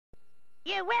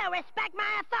You will respect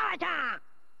my authority!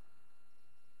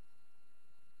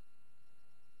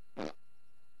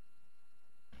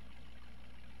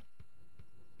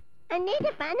 I need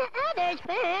to find the others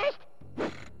first.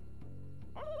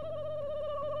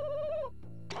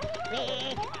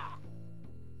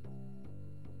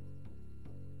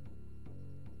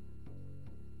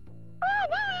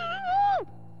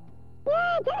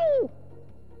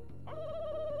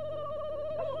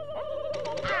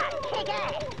 Kick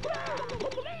it!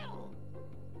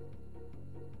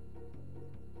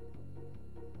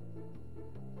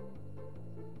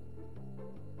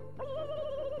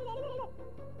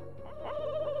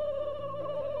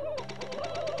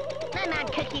 My mom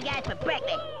cooked you guys for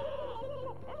breakfast.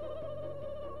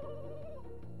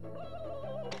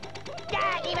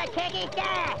 Die, evil turkeys,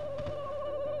 die!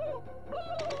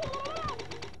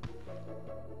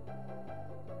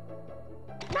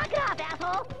 Knock it off,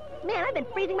 asshole! Man, I've been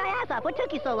freezing my ass off. What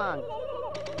took you so long?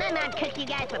 My mom cooked you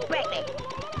guys for breakfast.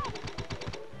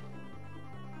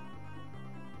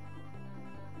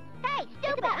 Hey,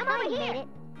 stupid! I'm over here!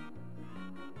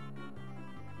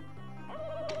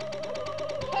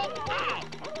 Kick ass!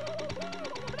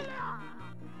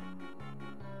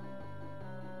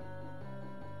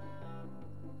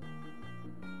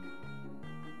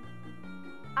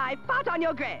 I fought on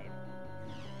your grave.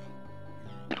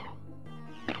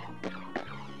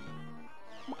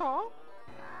 Huh?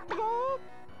 Huh?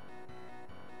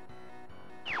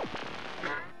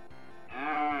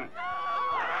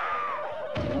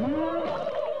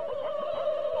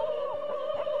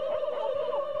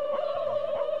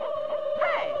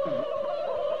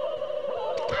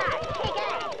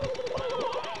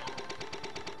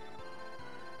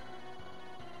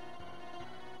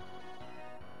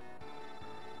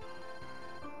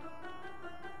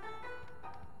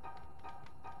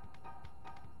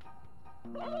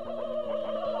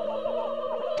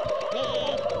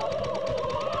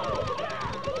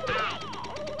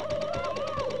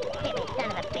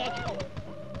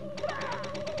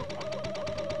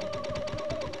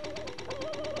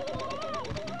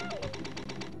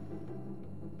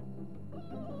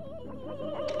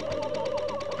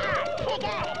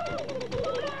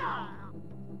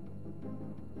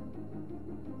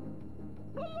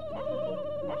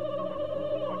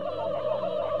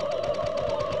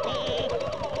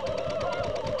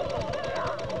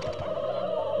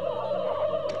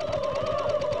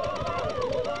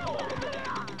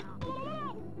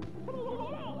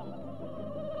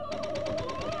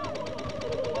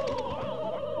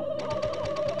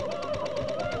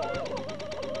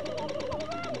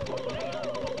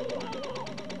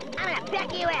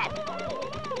 Back you up!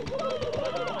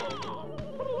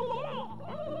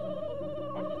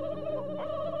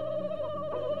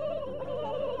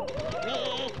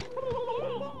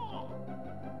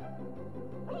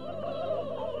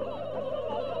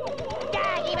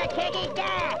 Die, evil turkey,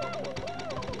 die!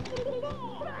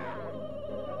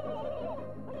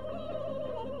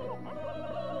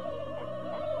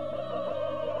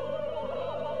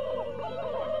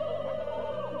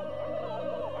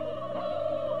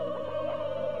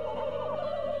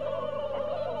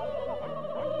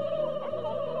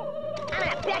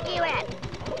 Back you up!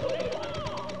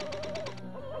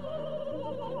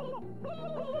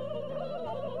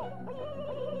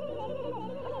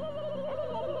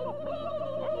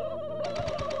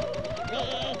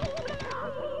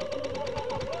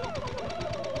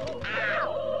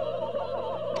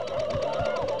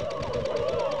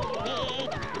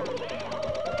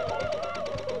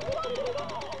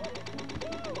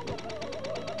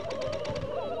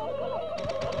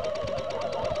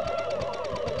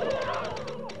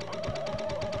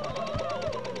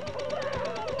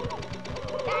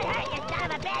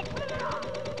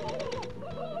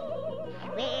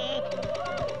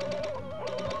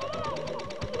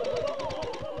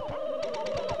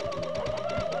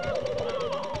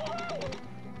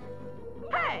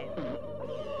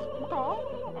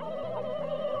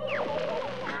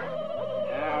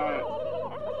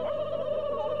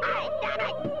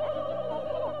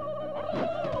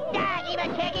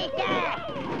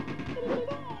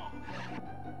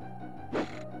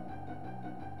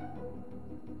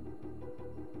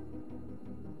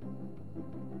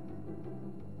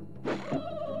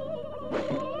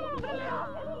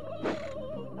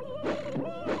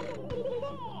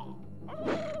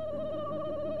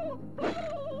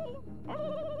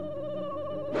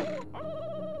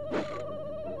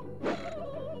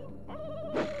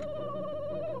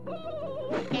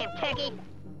 Damn turkey!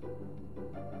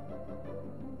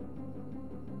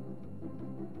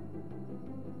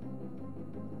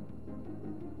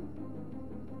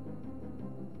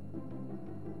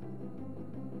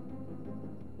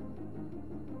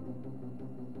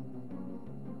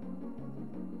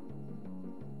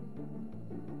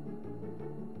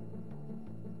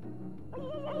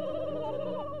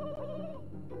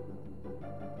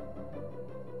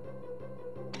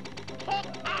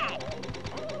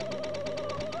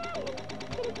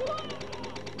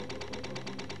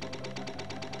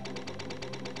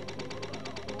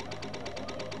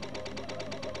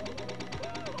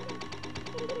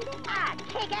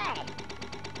 Kick ass!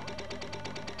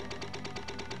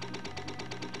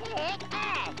 Kick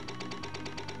ass!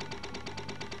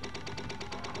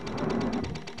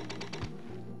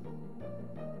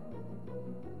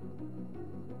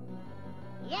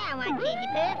 Yeah, I want cheesy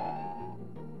puss.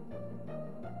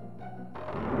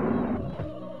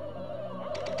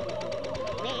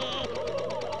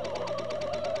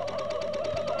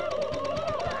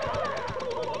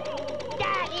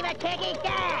 Turkey,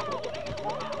 die!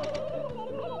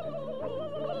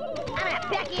 I'm gonna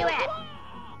peck you up!